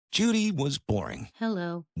Judy was boring.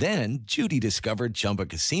 Hello. Then Judy discovered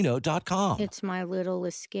ChumbaCasino.com. It's my little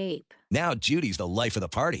escape. Now Judy's the life of the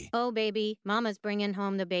party. Oh, baby, mama's bringing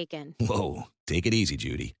home the bacon. Whoa, take it easy,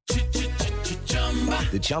 Judy.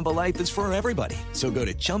 The Chumba life is for everybody. So go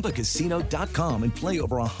to ChumbaCasino.com and play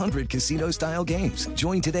over 100 casino-style games.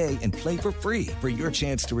 Join today and play for free for your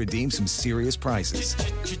chance to redeem some serious prizes.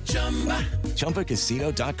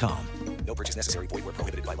 ChumbaCasino.com. No purchase necessary. Void where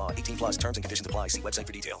prohibited by law. 18 plus terms and conditions apply. See website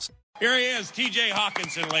for details. Here he is, T.J.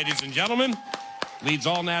 Hockenson, ladies and gentlemen. Leads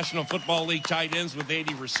all National Football League tight ends with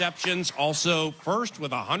 80 receptions. Also first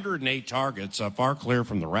with 108 targets, far clear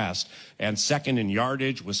from the rest. And second in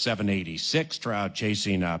yardage with 786,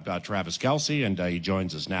 chasing Travis Kelce, and he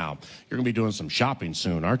joins us now. You're going to be doing some shopping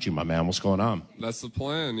soon, aren't you, my man? What's going on? That's the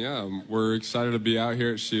plan, yeah. We're excited to be out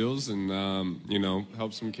here at Shields and,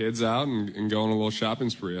 help some kids out and go on a little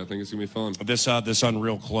shopping spree. I think it's going to be fun. This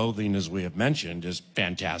Unreal clothing, as we have mentioned, is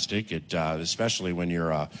fantastic. It especially when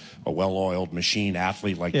you're a well-oiled machine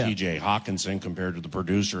athlete like T.J. Hockenson compared to the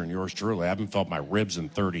producer and yours truly. I haven't felt my ribs in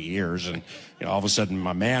 30 years. And all of a sudden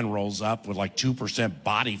my man rolls up with like 2%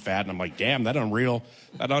 body fat. And I'm like, damn, that unreal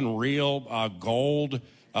gold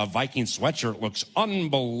Viking sweatshirt looks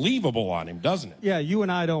unbelievable on him, doesn't it? Yeah, you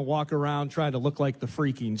and I don't walk around trying to look like the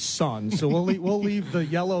freaking sun. So we'll leave the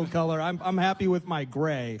yellow color. I'm happy with my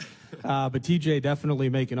gray. But TJ definitely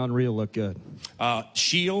making Unreal look good.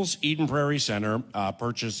 Shields, Eden Prairie Center,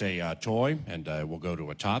 purchased a toy, and we'll go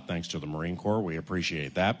to a tot thanks to the Marine Corps. We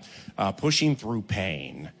appreciate that. Pushing through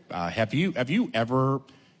pain. Have you ever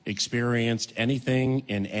experienced anything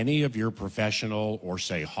in any of your professional or,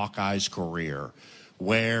 say, Hawkeye's career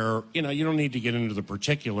where, you don't need to get into the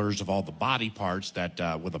particulars of all the body parts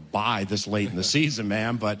that with a bye this late in the season,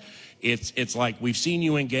 man, but it's like we've seen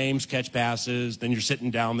you in games catch passes, then you're sitting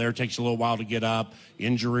down there, it takes you a little while to get up,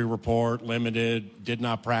 injury report, limited, did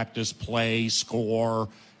not practice, play, score,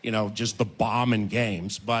 just the bomb in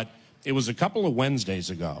games. But it was a couple of Wednesdays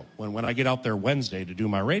ago when I get out there Wednesday to do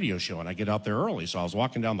my radio show, and I get out there early, so I was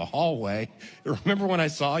walking down the hallway. Remember when I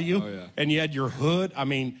saw you? Oh, yeah. And you had your hood? I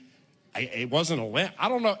mean, it wasn't a limp. I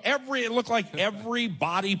don't know. It looked like every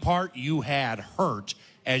body part you had hurt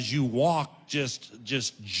as you walked just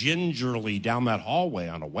gingerly down that hallway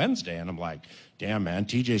on a Wednesday. And I'm like, damn, man,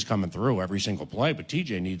 TJ's coming through every single play, but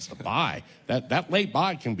TJ needs the bye. That late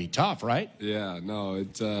bye can be tough, right? Yeah, no,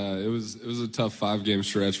 it was a tough 5-game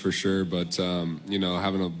stretch for sure. But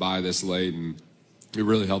having a bye this late, and it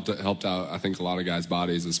really helped out. I think a lot of guys'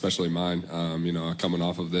 bodies, especially mine. Coming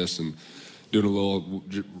off of this and doing a little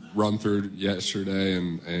run through yesterday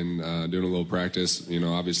and doing a little practice,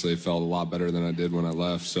 obviously it felt a lot better than I did when I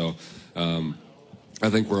left. So I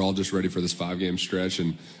think we're all just ready for this 5-game stretch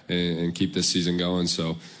and keep this season going.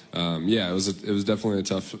 So it was definitely a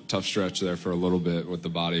tough stretch there for a little bit with the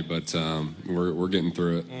body, but we're getting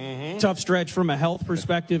through it. Mm-hmm. Tough stretch from a health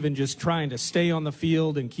perspective and just trying to stay on the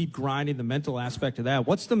field and keep grinding, the mental aspect of that.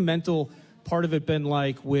 What's the mental part of it been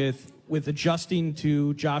like with adjusting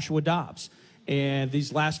to Joshua Dobbs? And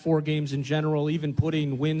these last 4 games in general, even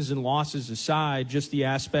putting wins and losses aside, just the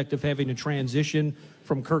aspect of having a transition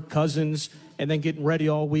from Kirk Cousins and then getting ready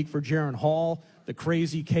all week for Jaron Hall, the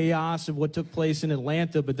crazy chaos of what took place in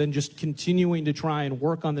Atlanta, but then just continuing to try and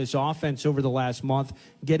work on this offense over the last month,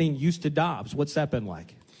 getting used to Dobbs. What's that been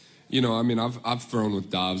like? I've thrown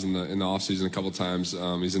with Dobbs in the offseason a couple times.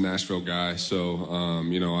 He's a Nashville guy, so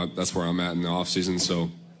that's where I'm at in the offseason.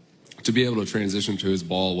 So to be able to transition to his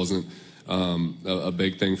ball wasn't a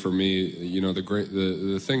big thing for me.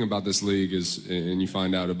 The thing about this league is, and you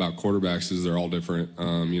find out about quarterbacks, is they're all different.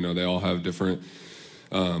 They all have different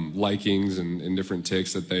likings and different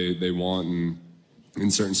ticks that they want and in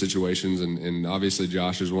certain situations. And obviously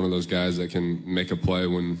Josh is one of those guys that can make a play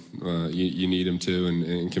when you need him to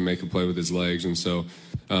and can make a play with his legs. And so,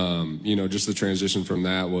 just the transition from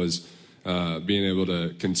that was being able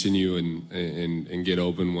to continue and get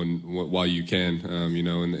open while you can,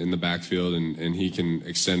 in the backfield, and he can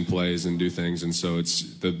extend plays and do things. And so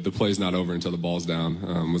it's the play's not over until the ball's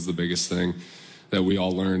down, was the biggest thing that we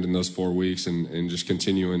all learned in those 4 weeks, and just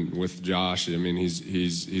continuing with Josh. I mean,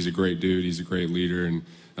 he's a great dude. He's a great leader,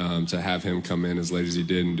 and to have him come in as late as he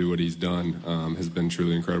did and do what he's done has been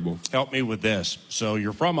truly incredible. Help me with this. So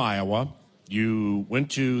you're from Iowa. You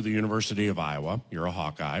went to the University of Iowa. You're a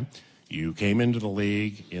Hawkeye. You came into the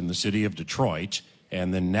league in the city of Detroit,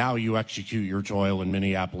 and then now you execute your toil in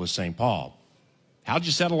Minneapolis, St. Paul. How'd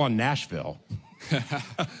you settle on Nashville?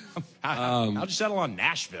 How'd you settle on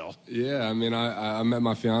Nashville? Yeah, I mean, I met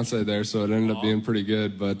my fiance there, so it ended up being pretty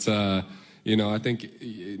good. But, I think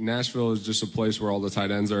Nashville is just a place where all the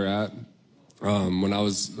tight ends are at. When I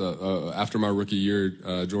was after my rookie year,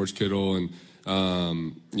 George Kittle and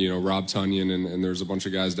Rob Tunyon and there's a bunch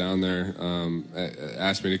of guys down there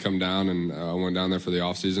asked me to come down, and I went down there for the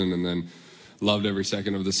off season, and then loved every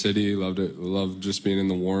second of the city. Loved just being in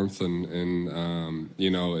the warmth and in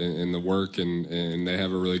the work, and they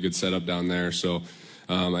have a really good setup down there. So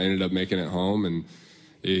I ended up making it home, and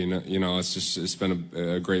it's been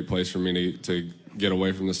a great place for me to get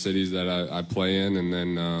away from the cities that I play in, and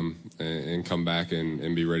then and come back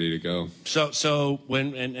and be ready to go. So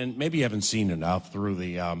when and maybe you haven't seen enough through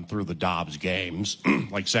the Dobbs games,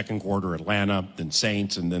 like second quarter Atlanta, then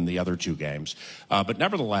Saints, and then the other two games. But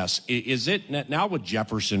nevertheless, is it now with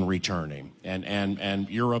Jefferson returning, and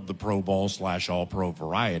you're of the Pro Bowl / All Pro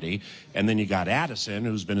variety, and then you got Addison,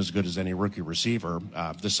 who's been as good as any rookie receiver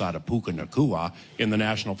this side of Puka Nacua in the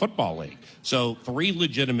National Football League. So 3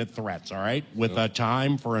 legitimate threats, all right, with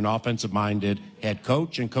time for an offensive-minded head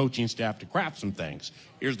coach and coaching staff to craft some things.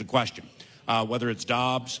 Here's the question. Whether it's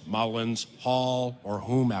Dobbs, Mullins, Hall, or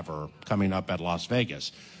whomever coming up at Las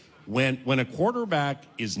Vegas, when a quarterback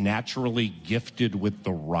is naturally gifted with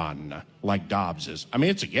the run like Dobbs is, I mean,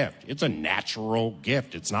 it's a gift. It's a natural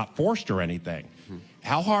gift. It's not forced or anything. Mm-hmm.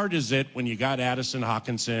 How hard is it when you got Addison,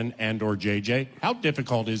 Hockenson, and or JJ? How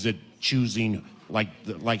difficult is it choosing,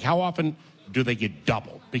 like how often do they get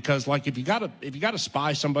doubled? Because if you got to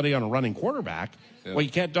spy somebody on a running quarterback, well, you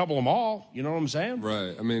can't double them all. You know what I'm saying?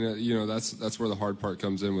 Right. I mean, that's where the hard part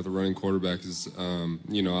comes in with a running quarterback is,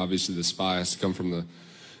 obviously the spy has to come from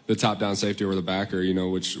the top down safety or the backer,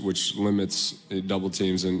 which limits double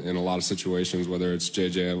teams in a lot of situations, whether it's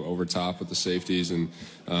JJ over top with the safeties and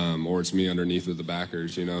or it's me underneath with the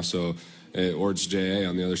backers, so. Or it's JA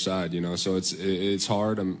on the other side, So it's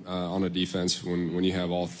hard on a defense when you have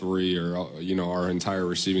all three or our entire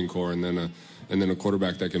receiving core and then a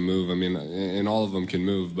quarterback that can move. I mean, and all of them can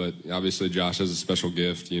move, but obviously Josh has a special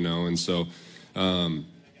gift, and so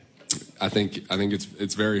I think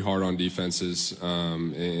it's very hard on defenses.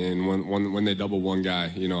 And when they double one guy,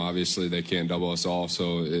 obviously they can't double us all,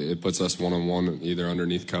 so it puts us one-on-one either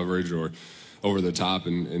underneath coverage or over the top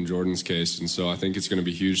in Jordan's case. And so I think it's going to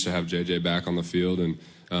be huge to have JJ back on the field. And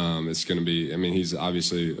it's going to be, he's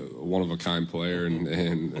obviously one of a kind player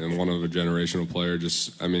and one of a generational player.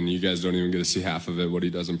 You guys don't even get to see half of it, what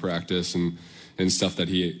he does in practice and stuff that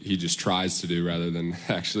he just tries to do rather than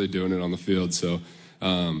actually doing it on the field. So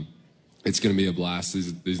it's going to be a blast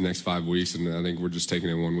these next 5 weeks, and I think we're just taking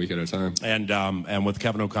it 1 week at a time. And with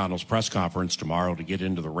Kevin O'Connell's press conference tomorrow to get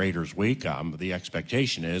into the Raiders week, the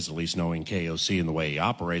expectation is, at least knowing KOC and the way he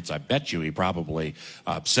operates, I bet you he probably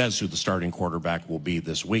says who the starting quarterback will be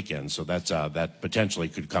this weekend. So that potentially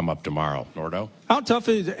could come up tomorrow. Nordo? How tough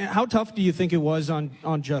do you think it was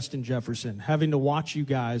on Justin Jefferson, having to watch you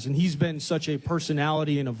guys? And he's been such a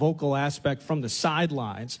personality and a vocal aspect from the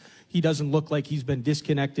sidelines. He doesn't look like he's been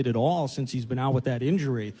disconnected at all since he's been out with that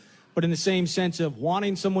injury. But in the same sense of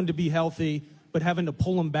wanting someone to be healthy, but having to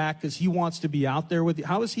pull him back because he wants to be out there with you.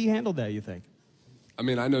 How has he handled that, you think? I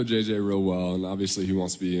know JJ real well, and obviously he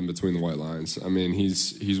wants to be in between the white lines.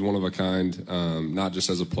 He's one of a kind, not just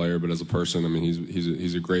as a player, but as a person.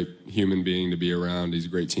 He's a great human being to be around. He's a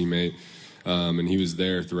great teammate. And he was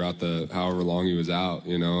there throughout the however long he was out,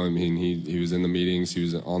 He was in the meetings, he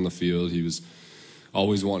was on the field, he was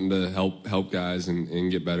always wanting to help guys and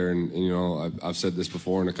get better. And I've said this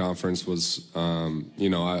before in a conference was,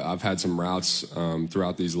 I've had some routes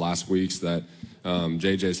throughout these last weeks that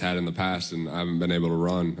JJ's had in the past, and I haven't been able to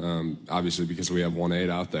run, obviously because we have 1-8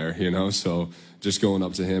 out there, So just going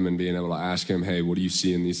up to him and being able to ask him, hey, what do you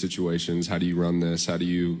see in these situations? How do you run this? How do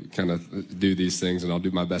you kind of do these things? And I'll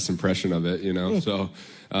do my best impression of it, So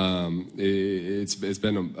it's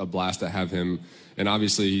been a blast to have him. And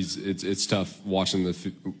obviously, it's tough watching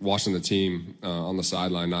the team on the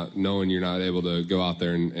sideline, not knowing you're not able to go out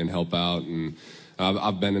there and help out. And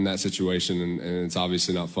I've been in that situation, and it's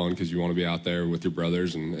obviously not fun because you want to be out there with your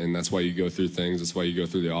brothers, and that's why you go through things. That's why you go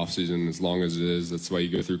through the off season as long as it is. That's why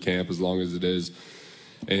you go through camp as long as it is,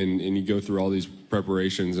 and you go through all these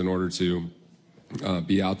preparations in order to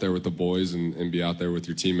be out there with the boys and be out there with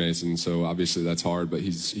your teammates. And so obviously that's hard, but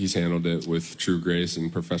he's handled it with true grace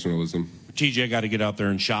and professionalism. TJ got to get out there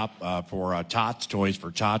and shop for Tots, Toys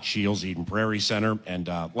for Tots, Shields, Eden Prairie Center. And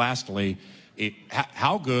lastly,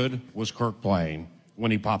 how good was Kirk playing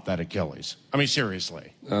when he popped that Achilles?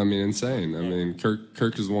 Seriously. Insane.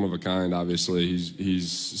 Kirk is one of a kind, obviously.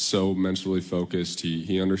 He's so mentally focused.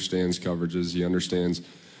 He understands coverages. He understands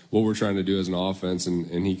what we're trying to do as an offense,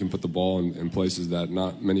 and he can put the ball in places that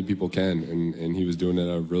not many people can. And he was doing it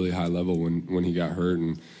at a really high level when he got hurt.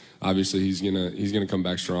 And obviously he's gonna come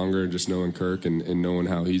back stronger. Just knowing Kirk and knowing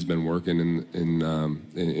how he's been working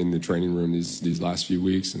in the training room these last few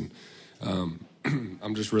weeks, and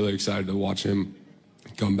I'm just really excited to watch him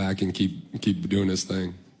come back and keep doing his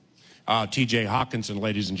thing. TJ Hockenson,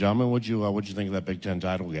 ladies and gentlemen, what'd you think of that Big Ten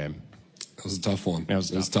title game? It was a tough one. It was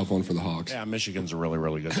a tough one for the Hawks. Yeah, Michigan's a really,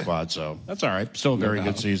 really good squad, so that's all right. Still a very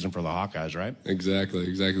good season for the Hawkeyes, right?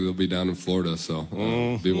 Exactly. They'll be down in Florida, so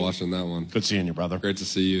be watching that one. Good seeing you, brother. Great to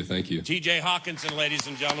see you. Thank you. TJ Hockenson, ladies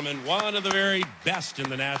and gentlemen, one of the very best in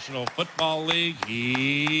the National Football League.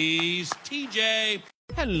 He's TJ.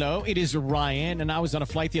 Hello, it is Ryan, and I was on a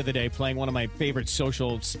flight the other day playing one of my favorite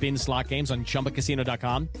social spin slot games on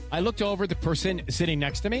ChumbaCasino.com. I looked over at the person sitting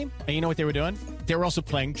next to me, and you know what they were doing? They were also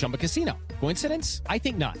playing Chumba Casino. Coincidence? I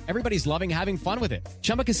think not. Everybody's loving having fun with it.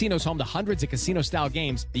 Chumba Casino is home to hundreds of casino-style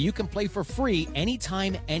games that you can play for free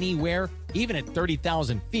anytime, anywhere, even at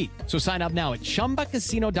 30,000 feet. So sign up now at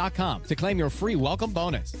ChumbaCasino.com to claim your free welcome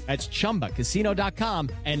bonus. That's ChumbaCasino.com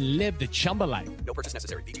and live the Chumba life. No purchase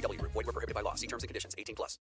necessary. VGW. Void where prohibited by law. See terms and conditions. 18+.